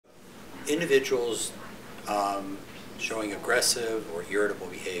individuals showing aggressive or irritable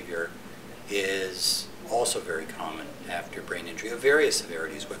behavior is also very common after brain injury of various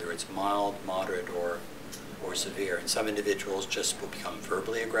severities, whether it's mild, moderate, or severe. And some individuals just will become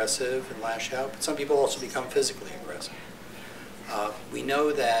verbally aggressive and lash out, but some people also become physically aggressive. We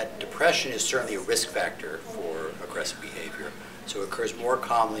know that depression is certainly a risk factor for aggressive behavior, so it occurs more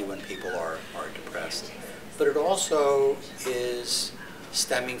commonly when people are depressed. But it also is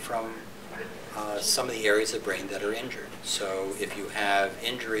stemming from some of the areas of the brain that are injured. So if you have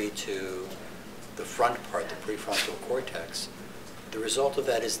injury to the front part, the prefrontal cortex, the result of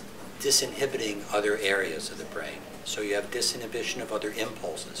that is disinhibiting other areas of the brain. So you have disinhibition of other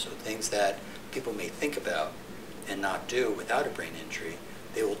impulses, so things that people may think about and not do without a brain injury,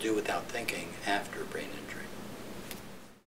 they will do without thinking after a brain injury.